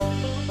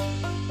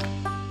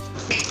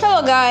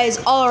Hello guys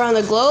all around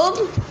the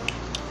globe.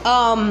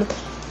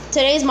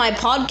 Today's my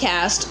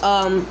podcast.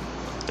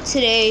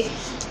 Today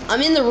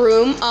I'm in the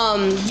room.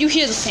 You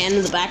hear the fan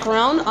in the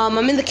background. I'm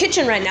in the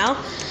kitchen right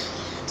now.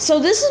 So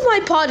this is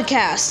my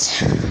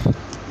podcast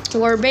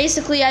where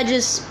basically I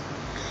just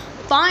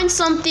find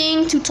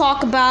something to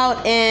talk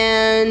about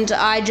and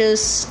I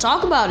just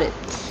talk about it.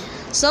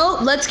 So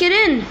let's get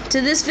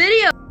into this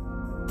video.